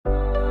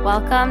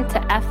Welcome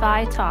to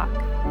FI Talk,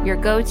 your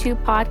go-to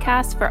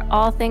podcast for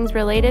all things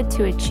related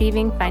to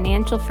achieving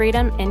financial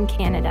freedom in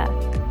Canada.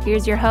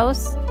 Here's your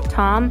hosts,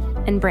 Tom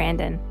and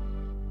Brandon.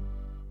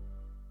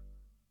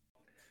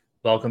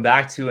 Welcome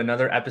back to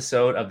another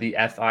episode of the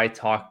FI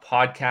Talk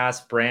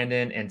podcast.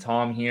 Brandon and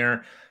Tom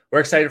here.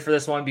 We're excited for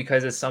this one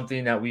because it's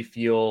something that we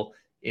feel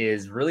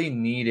is really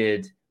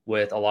needed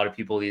with a lot of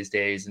people these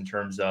days in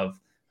terms of,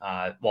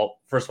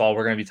 first of all,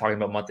 we're going to be talking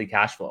about monthly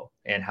cash flow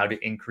and how to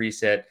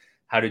increase it,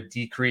 how to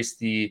decrease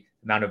the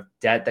amount of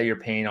debt that you're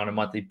paying on a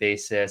monthly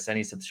basis,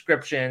 any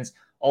subscriptions,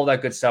 all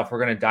that good stuff. We're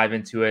going to dive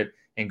into it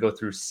and go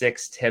through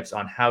 6 tips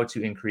on how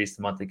to increase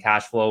the monthly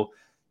cash flow.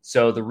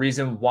 So the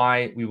reason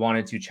why we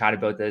wanted to chat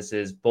about this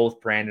is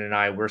both Brandon and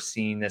I, we're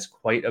seeing this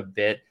quite a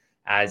bit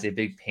as a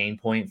big pain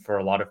point for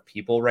a lot of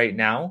people right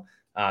now.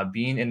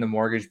 Being in the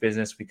mortgage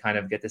business, we kind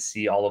of get to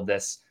see all of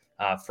this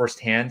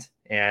firsthand.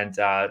 And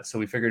so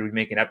we figured we'd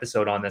make an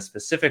episode on this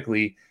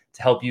specifically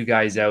to help you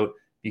guys out,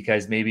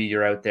 because maybe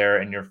you're out there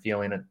and you're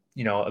feeling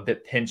a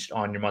bit pinched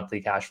on your monthly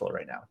cash flow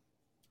right now.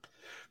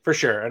 For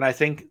sure. And I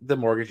think the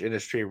mortgage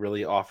industry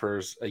really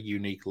offers a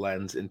unique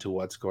lens into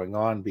what's going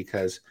on,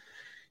 because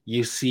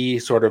you see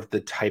sort of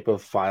the type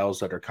of files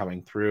that are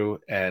coming through.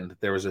 And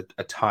there was a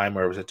time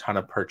where it was a ton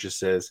of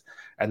purchases.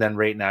 And then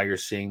right now you're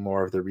seeing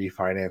more of the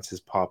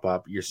refinances pop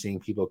up. You're seeing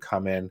people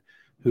come in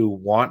who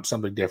want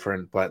something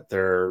different, but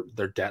their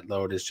debt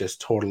load is just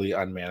totally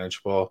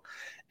unmanageable.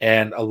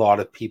 And a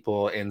lot of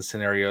people in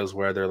scenarios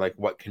where they're like,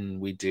 what can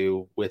we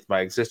do with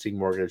my existing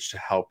mortgage to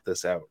help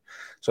this out?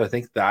 So I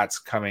think that's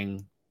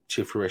coming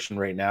to fruition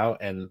right now.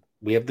 And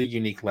we have the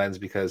unique lens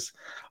because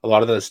a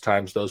lot of those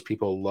times those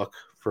people look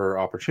for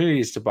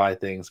opportunities to buy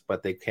things,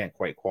 but they can't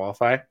quite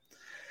qualify.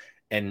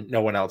 And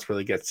no one else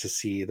really gets to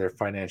see their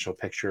financial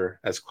picture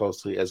as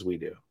closely as we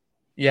do.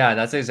 Yeah,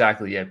 that's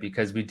exactly it.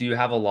 Because we do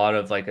have a lot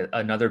of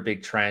another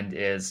big trend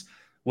is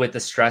with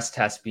the stress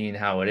test being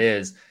how it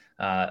is.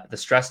 The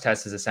stress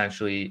test is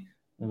essentially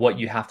what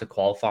you have to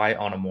qualify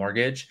on a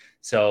mortgage.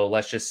 So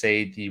let's just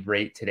say the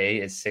rate today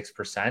is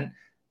 6%.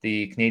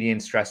 The Canadian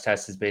stress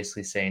test is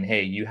basically saying,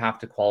 hey, you have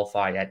to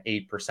qualify at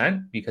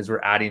 8% because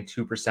we're adding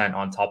 2%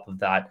 on top of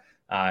that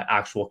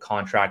actual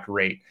contract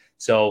rate.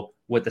 So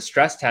with the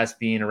stress test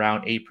being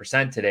around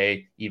 8%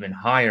 today, even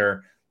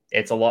higher,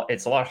 it's a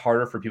lot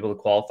harder for people to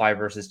qualify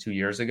versus 2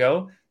 years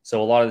ago.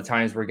 So a lot of the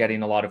times we're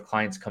getting a lot of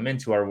clients come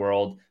into our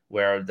world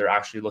where they're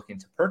actually looking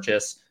to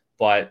purchase,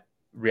 but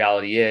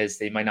reality is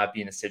they might not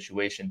be in a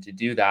situation to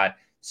do that.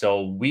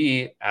 So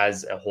we,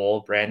 as a whole,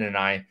 Brandon and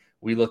I,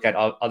 we look at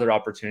other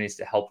opportunities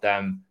to help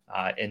them,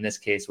 in this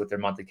case, with their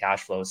monthly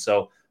cash flow.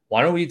 So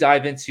why don't we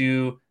dive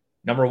into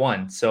number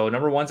one? So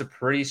number one's a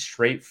pretty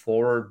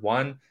straightforward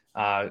one.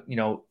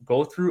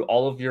 Go through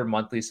all of your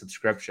monthly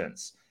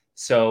subscriptions.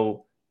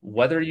 So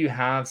whether you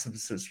have some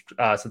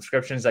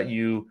subscriptions that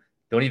you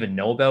don't even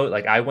know about,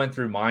 like I went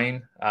through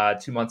mine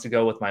 2 months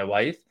ago with my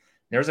wife.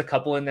 There's a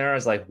couple in there. I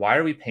was like, why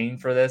are we paying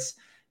for this?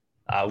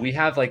 We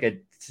have to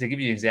give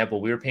you an example,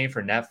 we were paying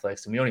for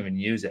Netflix and we don't even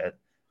use it.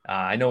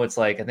 I know it's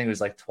I think it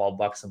was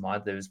 $12 a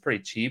month. It was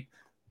pretty cheap,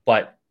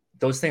 but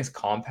those things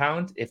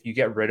compound. If you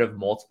get rid of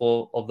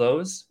multiple of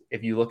those,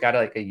 if you look at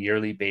it a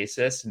yearly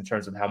basis in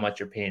terms of how much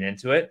you're paying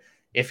into it,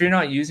 if you're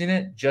not using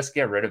it, just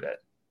get rid of it.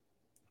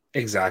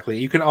 Exactly.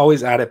 You can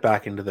always add it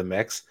back into the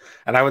mix.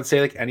 And I would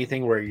say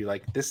anything where you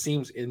this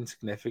seems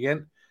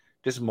insignificant,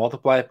 just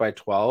multiply it by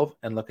 12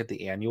 and look at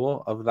the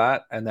annual of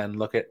that. And then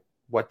look at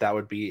what that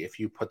would be if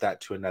you put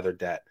that to another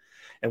debt.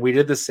 And we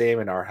did the same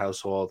in our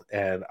household.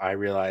 And I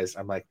realized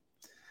I'm like,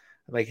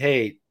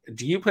 hey,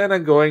 do you plan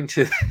on going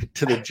to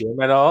the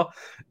gym at all?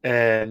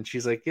 And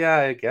she's like, yeah,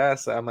 I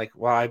guess. I'm like,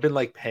 well, I've been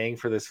paying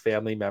for this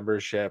family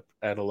membership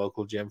at a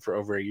local gym for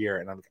over a year.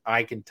 And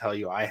I can tell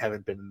you, I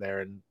haven't been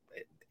there in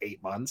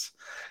 8 months.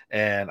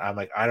 And I'm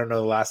like, I don't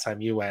know the last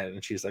time you went.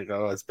 And she's like,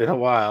 oh, it's been a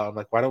while. I'm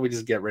like, why don't we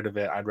just get rid of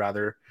it? I'd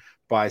rather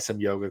buy some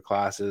yoga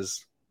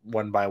classes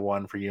one by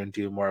one for you and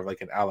do more of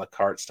an a la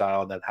carte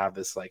style than have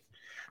this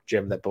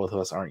gym that both of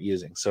us aren't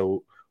using.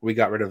 So we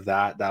got rid of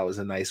that. That was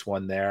a nice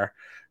one there.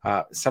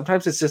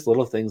 Sometimes it's just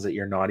little things that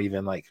you're not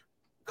even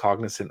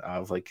cognizant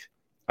of.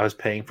 I was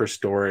paying for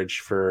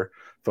storage for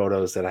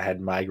photos that I had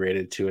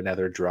migrated to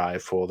another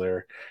drive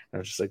folder. And I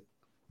was just like,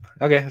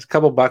 okay, it's a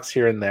couple bucks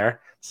here and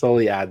there.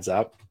 Slowly adds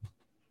up.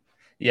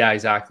 Yeah,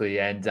 exactly.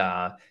 And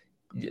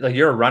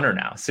you're a runner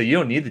now, so you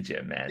don't need the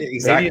gym, man.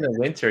 Exactly. Maybe in the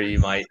winter you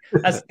might.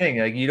 That's the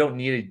thing. You don't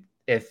need it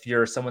if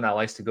you're someone that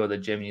likes to go to the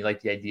gym and you like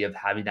the idea of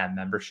having that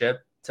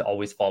membership to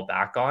always fall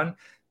back on.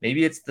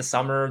 Maybe it's the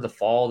summer, the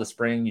fall, the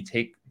spring, you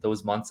take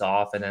those months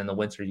off, and then in the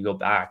winter you go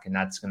back, and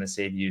that's going to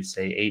save you,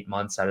 say, 8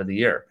 months out of the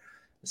year.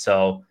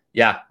 So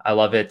yeah, I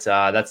love it.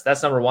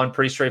 That's number one,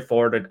 pretty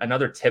straightforward.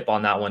 Another tip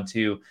on that one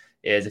too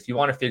is if you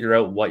want to figure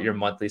out what your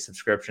monthly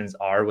subscriptions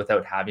are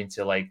without having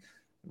to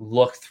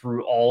look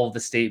through all of the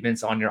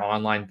statements on your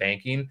online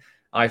banking,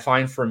 I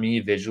find for me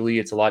visually,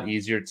 it's a lot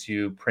easier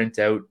to print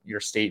out your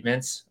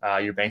statements,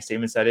 your bank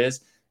statements that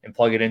is, and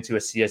plug it into a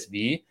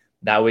CSV.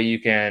 That way you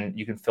can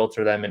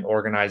filter them and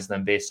organize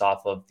them based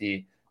off of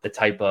the the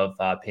type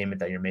of payment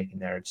that you're making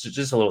there. It's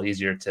just a little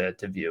easier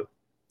to view.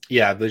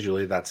 Yeah,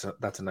 visually, that's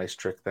a nice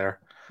trick there.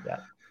 Yeah.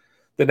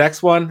 The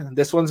next one,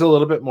 this one's a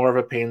little bit more of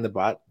a pain in the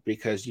butt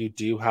because you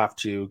do have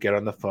to get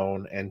on the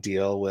phone and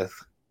deal with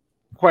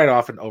quite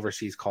often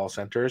overseas call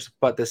centers,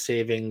 but the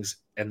savings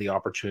and the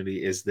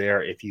opportunity is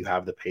there if you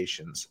have the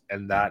patience.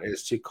 And that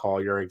is to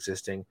call your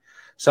existing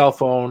cell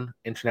phone,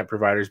 internet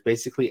providers,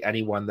 basically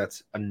anyone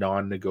that's a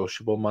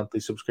non-negotiable monthly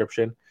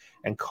subscription,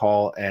 and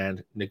call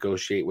and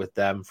negotiate with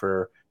them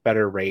for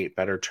better rate,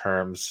 better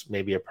terms,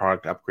 maybe a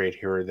product upgrade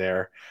here or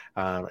there,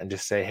 and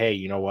just say, hey,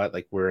 you know what,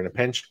 like we're in a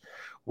pinch.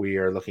 We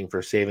are looking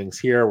for savings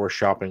here. We're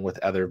shopping with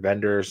other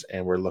vendors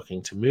and we're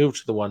looking to move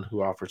to the one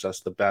who offers us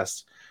the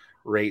best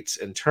rates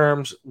and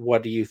terms.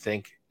 What do you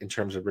think in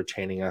terms of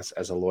retaining us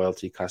as a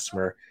loyalty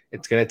customer?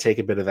 It's going to take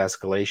a bit of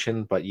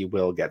escalation, but you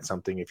will get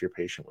something if you're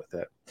patient with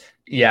it.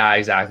 Yeah,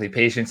 exactly.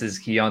 Patience is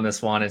key on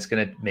this one. It's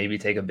going to maybe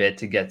take a bit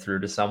to get through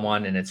to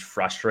someone, and it's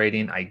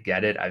frustrating. I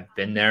get it. I've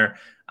been there.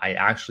 I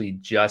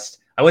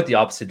went the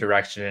opposite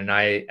direction, and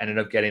I ended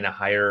up getting a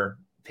higher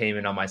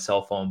payment on my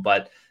cell phone.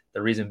 But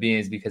the reason being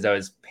is because I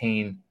was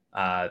paying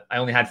I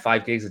only had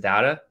 5 gigs of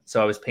data,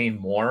 so I was paying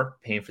for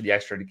the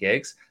extra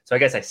gigs. So I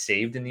guess I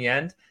saved in the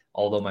end,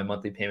 although my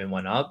monthly payment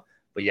went up.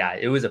 But yeah,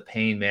 it was a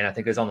pain, man. I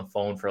think I was on the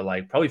phone for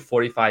like probably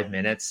 45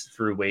 minutes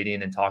through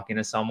waiting and talking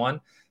to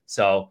someone.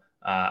 So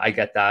I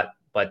get that.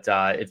 But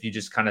if you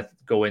just kind of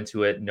go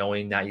into it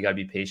knowing that you got to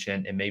be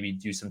patient and maybe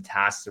do some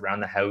tasks around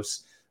the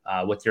house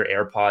with your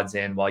AirPods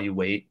in while you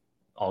wait,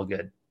 all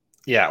good.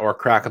 Yeah, or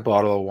crack a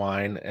bottle of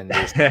wine and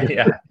just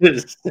yeah,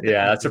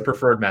 that's a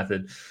preferred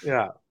method.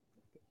 Yeah.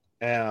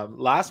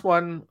 Last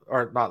one,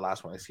 or not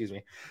last one, excuse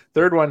me.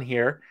 Third one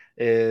here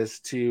is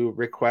to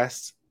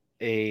request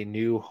a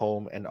new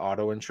home and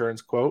auto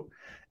insurance quote.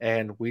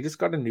 And we just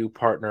got a new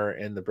partner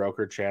in the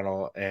broker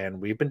channel,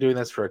 and we've been doing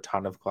this for a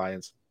ton of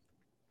clients.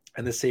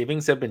 And the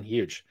savings have been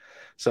huge.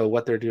 So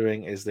what they're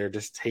doing is they're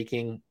just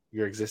taking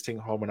your existing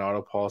home and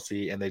auto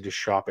policy and they just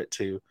shop it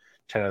to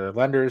 10 other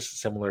lenders,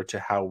 similar to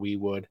how we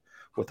would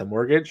with a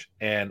mortgage.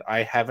 And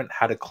I haven't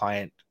had a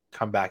client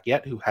come back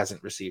yet who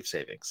hasn't received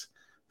savings.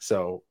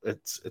 So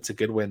it's a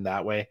good win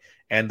that way.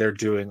 And they're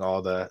doing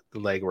all the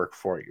legwork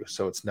for you.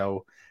 So it's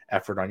no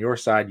effort on your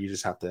side. You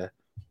just have to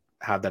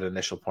have that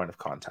initial point of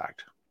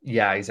contact.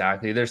 Yeah,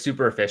 exactly. They're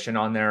super efficient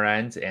on their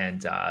end,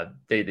 and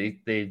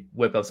they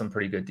whip up some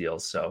pretty good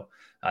deals. So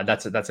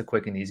that's a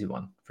quick and easy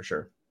one for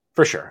sure.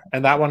 For sure.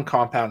 And that one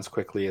compounds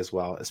quickly as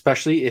well,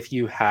 especially if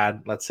you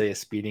had, let's say, a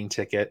speeding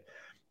ticket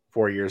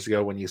 4 years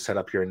ago when you set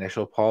up your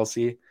initial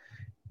policy.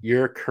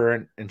 Your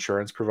current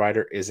insurance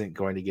provider isn't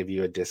going to give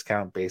you a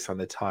discount based on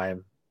the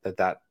time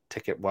that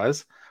ticket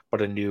was,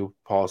 but a new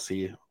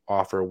policy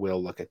offer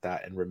will look at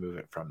that and remove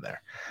it from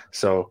there.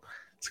 So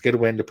it's a good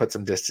win to put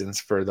some distance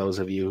for those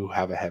of you who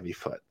have a heavy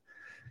foot.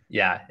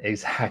 Yeah,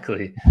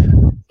 exactly.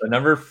 So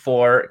number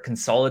 4,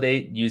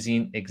 consolidate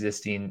using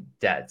existing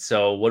debt.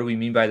 So what do we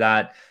mean by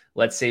that?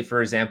 Let's say,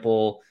 for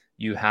example,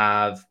 you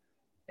have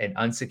an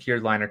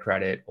unsecured line of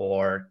credit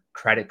or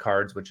credit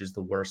cards, which is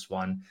the worst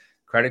one.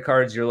 Credit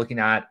cards, you're looking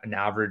at an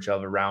average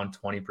of around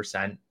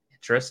 20%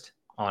 interest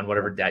on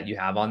whatever debt you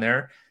have on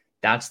there.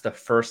 That's the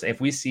first, if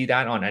we see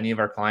that on any of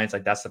our clients,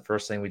 like that's the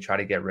first thing we try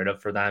to get rid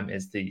of for them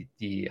is the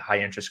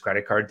high interest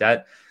credit card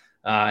debt.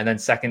 And then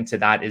second to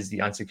that is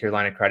the unsecured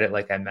line of credit,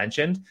 like I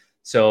mentioned.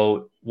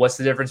 So what's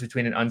the difference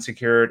between an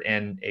unsecured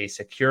and a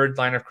secured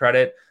line of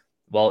credit?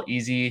 Well,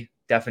 easy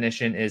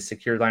definition is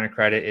secured line of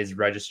credit is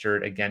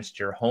registered against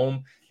your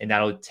home, and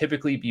that'll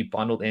typically be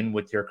bundled in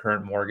with your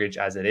current mortgage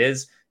as it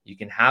is. You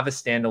can have a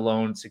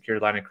standalone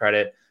secured line of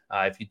credit.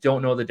 If you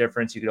don't know the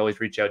difference, you could always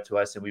reach out to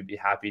us and we'd be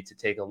happy to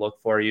take a look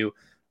for you.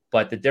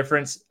 But the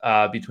difference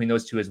between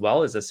those two as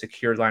well is a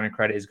secured line of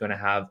credit is going to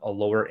have a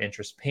lower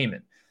interest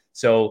payment.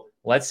 So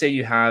let's say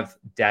you have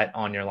debt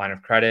on your line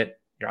of credit,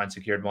 your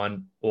unsecured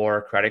one,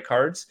 or credit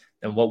cards.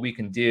 Then what we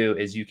can do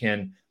is you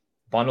can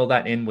bundle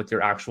that in with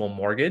your actual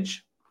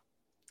mortgage.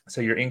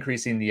 So you're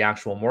increasing the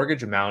actual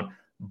mortgage amount.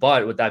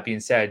 But with that being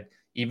said,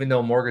 even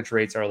though mortgage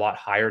rates are a lot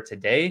higher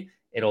today,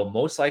 it'll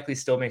most likely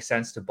still make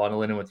sense to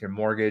bundle in with your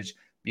mortgage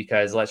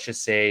because let's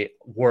just say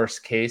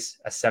worst case,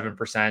 a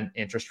 7%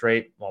 interest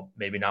rate. Well,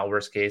 maybe not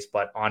worst case,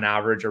 but on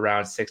average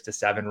around 6 to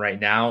 7 right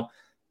now,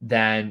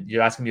 then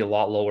that's going to be a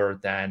lot lower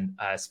than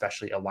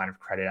especially a line of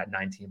credit at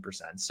 19%.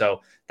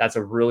 So that's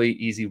a really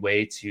easy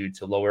way to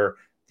lower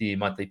the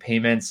monthly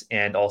payments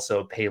and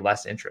also pay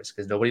less interest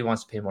because nobody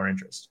wants to pay more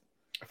interest.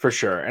 For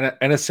sure.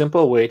 And a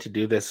simple way to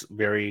do this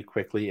very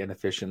quickly and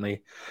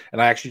efficiently,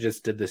 and I actually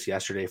just did this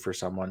yesterday for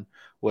someone,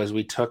 was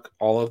we took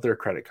all of their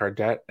credit card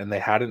debt and they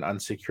had an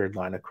unsecured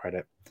line of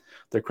credit.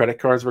 Their credit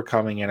cards were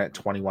coming in at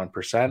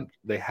 21%.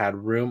 They had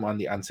room on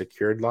the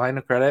unsecured line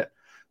of credit,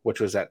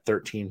 which was at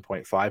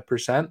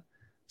 13.5%.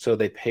 So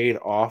they paid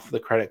off the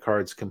credit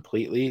cards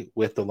completely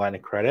with the line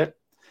of credit.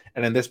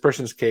 And in this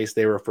person's case,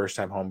 they were a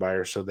first-time home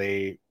buyer. So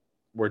they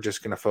were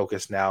just going to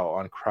focus now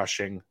on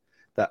crushing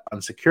that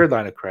unsecured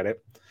line of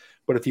credit.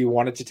 But if you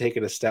wanted to take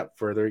it a step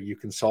further, you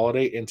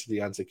consolidate into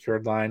the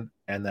unsecured line,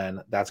 and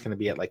then that's going to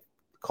be at like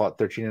call it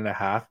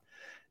 13.5.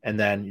 And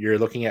then you're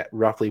looking at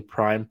roughly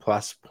prime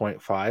plus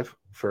 0.5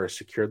 for a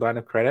secured line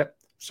of credit.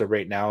 So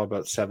right now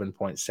about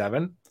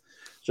 7.7.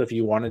 So if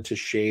you wanted to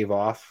shave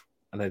off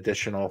an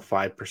additional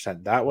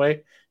 5% that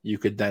way, you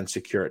could then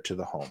secure it to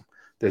the home.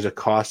 There's a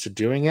cost to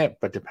doing it,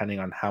 but depending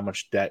on how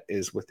much debt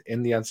is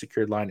within the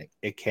unsecured line,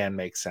 it can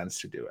make sense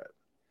to do it.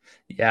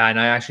 Yeah, and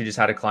I actually just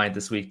had a client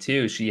this week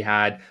too. She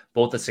had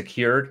both a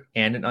secured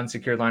and an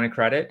unsecured line of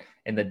credit,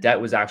 and the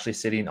debt was actually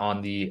sitting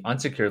on the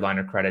unsecured line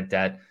of credit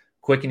debt.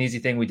 Quick and easy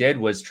thing we did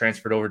was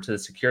transferred over to the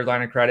secured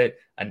line of credit.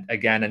 And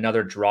again,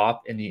 another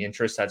drop in the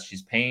interest that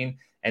she's paying.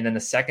 And then the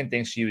second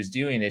thing she was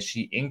doing is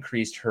she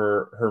increased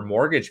her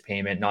mortgage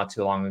payment not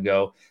too long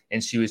ago.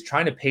 And she was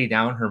trying to pay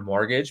down her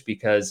mortgage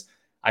because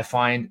I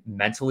find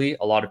mentally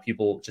a lot of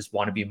people just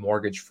want to be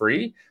mortgage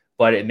free,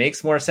 but it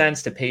makes more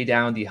sense to pay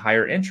down the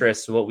higher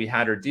interest. So what we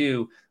had her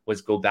do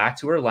was go back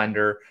to her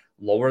lender,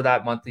 lower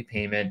that monthly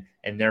payment,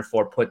 and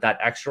therefore put that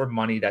extra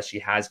money that she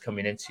has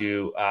coming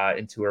into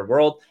her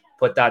world,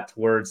 put that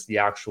towards the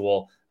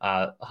actual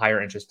higher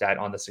interest debt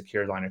on the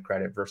secured line of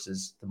credit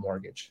versus the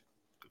mortgage.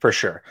 For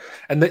sure.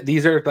 And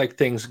these are like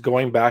things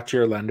going back to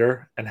your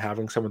lender and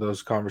having some of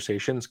those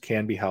conversations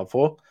can be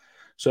helpful.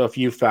 So if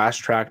you fast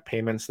track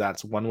payments,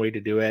 that's one way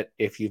to do it.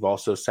 If you've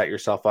also set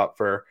yourself up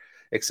for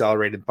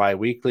accelerated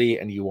biweekly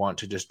and you want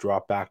to just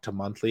drop back to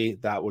monthly,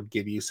 that would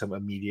give you some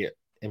immediate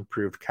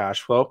improved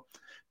cash flow.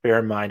 Bear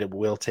in mind, it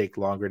will take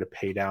longer to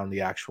pay down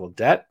the actual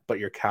debt, but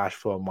your cash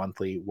flow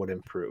monthly would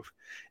improve.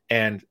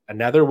 And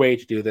another way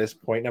to do this,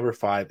 point number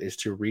 5, is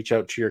to reach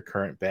out to your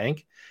current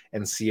bank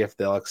and see if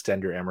they'll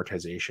extend your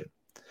amortization.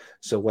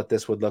 So what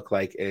this would look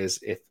like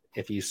is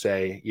if you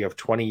say you have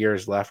 20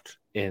 years left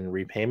in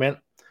repayment,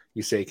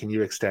 you say, can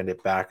you extend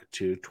it back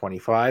to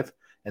 25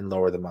 and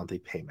lower the monthly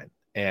payment?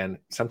 And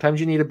sometimes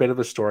you need a bit of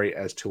a story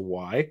as to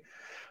why,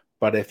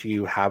 but if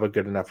you have a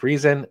good enough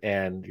reason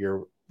and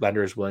your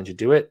lender is willing to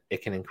do it,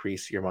 it can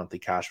increase your monthly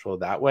cash flow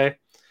that way.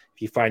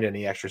 If you find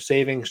any extra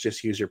savings,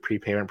 just use your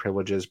prepayment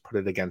privileges, put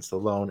it against the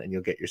loan, and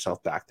you'll get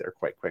yourself back there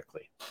quite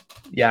quickly.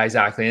 Yeah,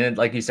 exactly. And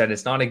like you said,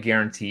 it's not a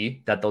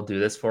guarantee that they'll do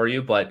this for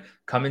you, but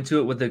come into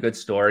it with a good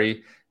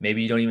story.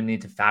 Maybe you don't even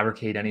need to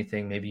fabricate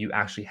anything. Maybe you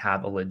actually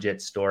have a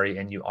legit story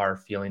and you are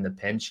feeling the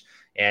pinch.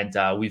 And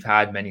we've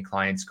had many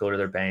clients go to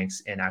their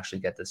banks and actually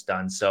get this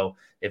done. So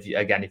if you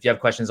have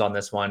questions on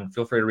this one,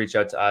 feel free to reach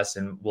out to us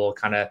and we'll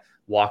kind of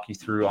walk you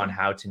through on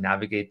how to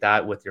navigate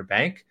that with your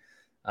bank.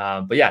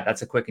 But yeah,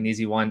 that's a quick and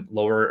easy one.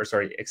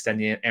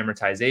 Extending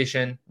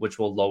amortization, which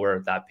will lower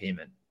that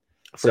payment.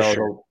 For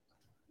sure.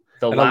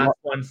 The last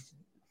one.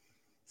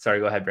 Sorry,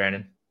 go ahead,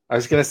 Brandon. I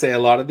was going to say a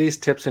lot of these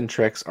tips and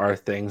tricks are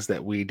things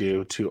that we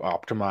do to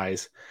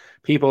optimize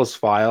people's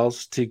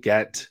files to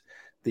get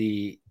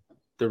the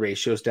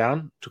ratios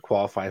down to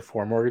qualify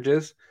for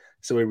mortgages.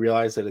 So we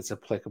realize that it's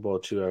applicable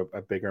to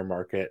a bigger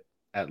market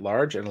at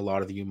large, and a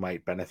lot of you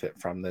might benefit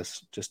from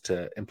this just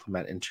to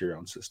implement into your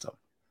own system.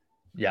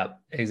 Yep,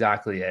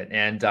 exactly it.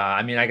 And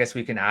I guess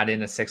we can add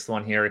in a 6th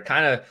one here. It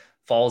kind of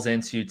falls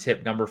into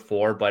tip number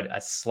 4, but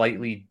a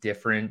slightly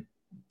different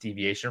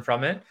deviation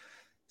from it.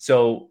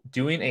 So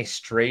doing a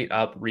straight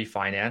up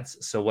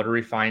refinance. So what a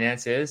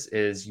refinance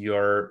is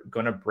you're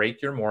going to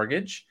break your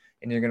mortgage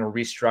and you're going to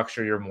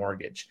restructure your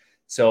mortgage.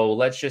 So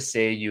let's just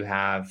say you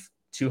have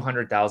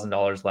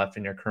 $200,000 left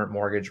in your current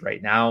mortgage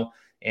right now,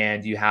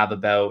 and you have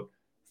about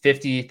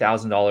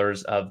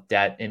 $50,000 of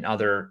debt in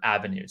other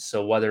avenues.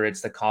 So whether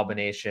it's the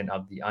combination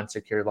of the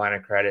unsecured line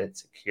of credit,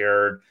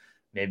 secured,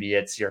 maybe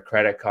it's your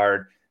credit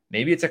card,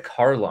 maybe it's a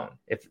car loan.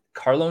 If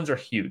car loans are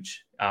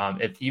huge,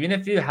 even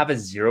if you have a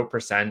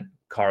 0%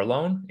 car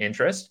loan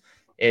interest,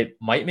 it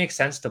might make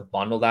sense to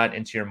bundle that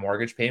into your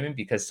mortgage payment,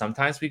 because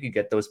sometimes we could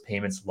get those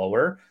payments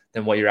lower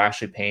than what you're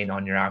actually paying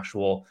on your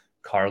actual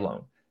car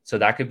loan. So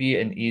that could be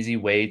an easy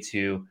way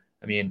to,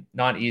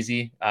 not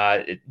easy.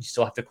 You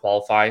still have to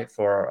qualify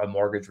for a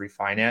mortgage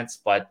refinance,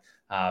 but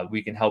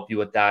we can help you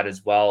with that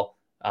as well.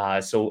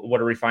 So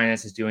what a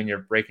refinance is doing, you're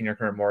breaking your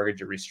current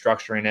mortgage, you're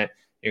restructuring it.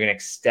 You're going to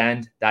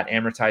extend that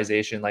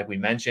amortization, like we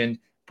mentioned,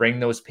 bring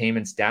those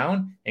payments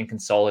down and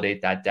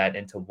consolidate that debt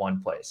into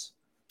one place.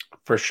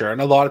 For sure.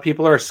 And a lot of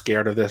people are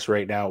scared of this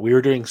right now. We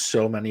were doing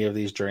so many of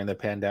these during the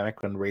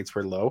pandemic when rates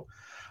were low.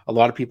 A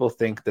lot of people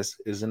think this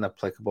is an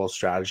applicable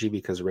strategy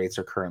because rates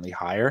are currently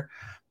higher.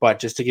 But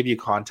just to give you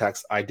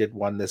context, I did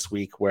one this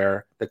week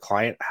where the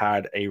client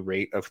had a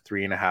rate of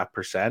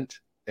 3.5%,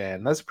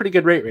 and that's a pretty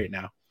good rate right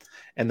now.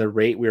 And the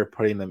rate we were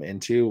putting them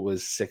into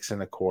was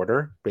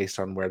 6.25% based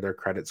on where their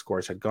credit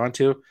scores had gone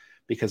to,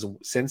 because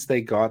since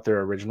they got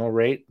their original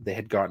rate, they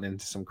had gotten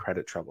into some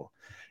credit trouble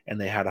and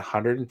they had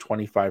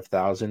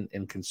 $125,000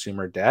 in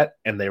consumer debt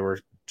and they were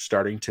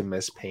starting to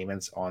miss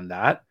payments on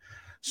that.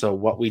 So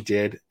what we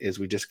did is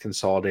we just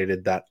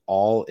consolidated that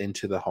all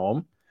into the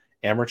home,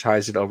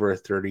 amortized it over a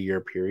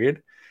 30-year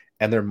period,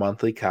 and their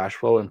monthly cash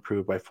flow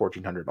improved by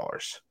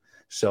 $1,400.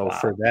 So wow.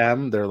 For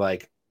them, they're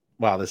like,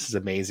 wow, this is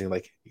amazing.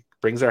 Like, it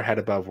brings our head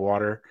above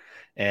water.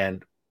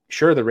 And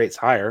sure, the rate's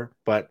higher,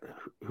 but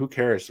who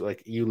cares?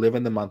 Like, you live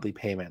in the monthly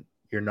payment.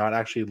 You're not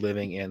actually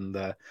living in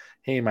the,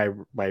 hey,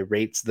 my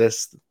rate's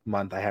this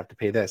month, I have to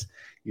pay this.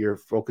 You're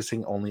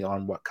focusing only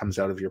on what comes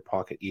out of your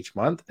pocket each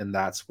month, and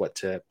that's what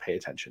to pay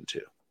attention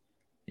to.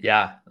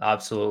 Yeah,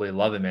 absolutely.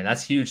 Love it, man.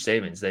 That's huge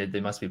savings. They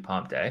must be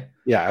pumped, eh?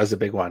 Yeah, it was a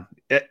big one.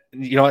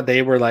 You know what?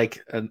 They were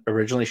like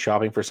originally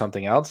shopping for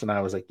something else. And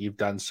I was like, you've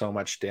done so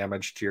much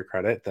damage to your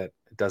credit that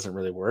it doesn't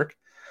really work.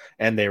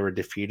 And they were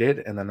defeated.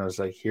 And then I was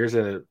like, here's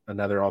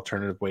another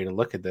alternative way to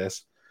look at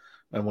this.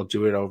 And we'll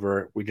do it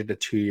over. We did a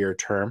 2-year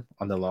term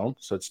on the loan.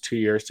 So it's 2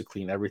 years to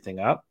clean everything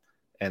up.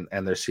 And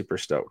they're super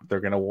stoked. They're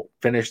going to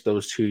finish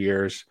those 2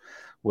 years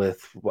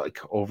with like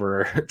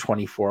over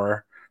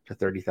 $24,000 to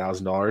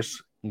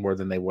 $30,000 more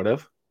than they would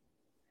have.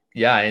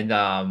 Yeah,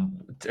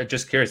 and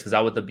just curious, was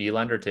that with the B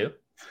lender too?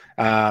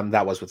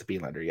 That was with the B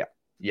lender, yeah.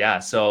 Yeah,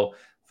 so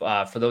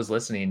for those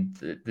listening,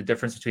 the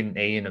difference between an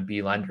A and a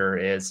B lender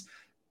is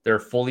they're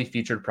fully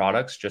featured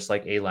products, just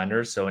like A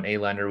lenders. So an A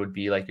lender would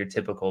be like your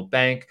typical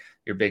bank,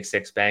 your big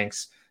 6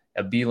 banks.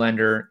 A B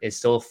lender is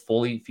still a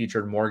fully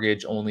featured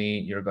mortgage, only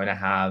you're going to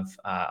have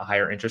a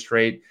higher interest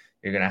rate.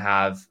 You're going to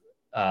have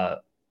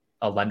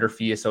a lender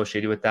fee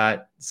associated with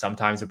that,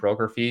 sometimes a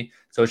broker fee.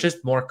 So it's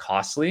just more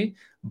costly.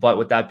 But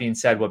with that being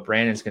said, what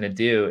Brandon's going to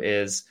do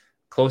is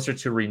closer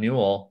to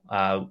renewal,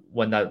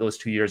 when those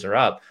 2 years are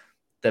up,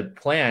 the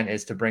plan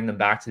is to bring them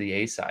back to the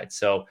A side.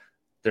 So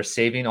they're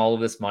saving all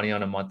of this money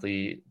on a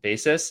monthly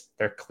basis.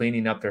 They're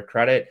cleaning up their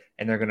credit,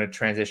 and they're going to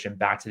transition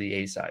back to the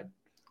A side.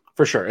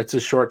 For sure. It's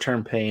a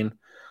short-term pain,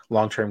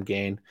 long-term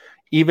gain.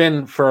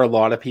 Even for a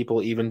lot of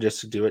people, even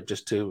just to do it,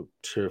 just to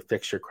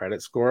fix your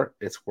credit score,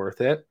 it's worth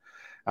it.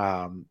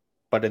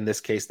 But in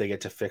this case, they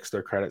get to fix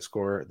their credit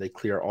score. They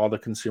clear all the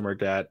consumer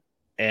debt,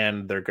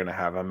 and they're going to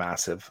have a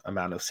massive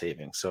amount of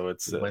savings. So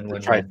it's the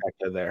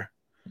trifecta there.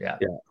 Yeah.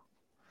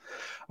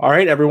 All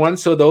right, everyone.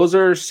 So those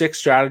are 6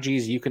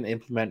 strategies you can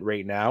implement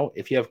right now.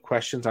 If you have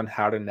questions on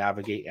how to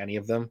navigate any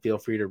of them, feel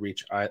free to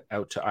reach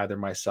out to either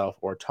myself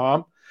or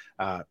Tom.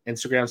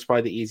 Instagram is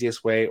probably the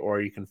easiest way,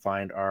 or you can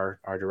find our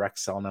direct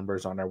cell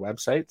numbers on our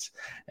websites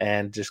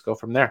and just go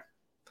from there.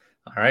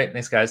 All right.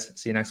 Thanks, guys.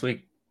 See you next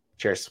week.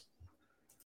 Cheers.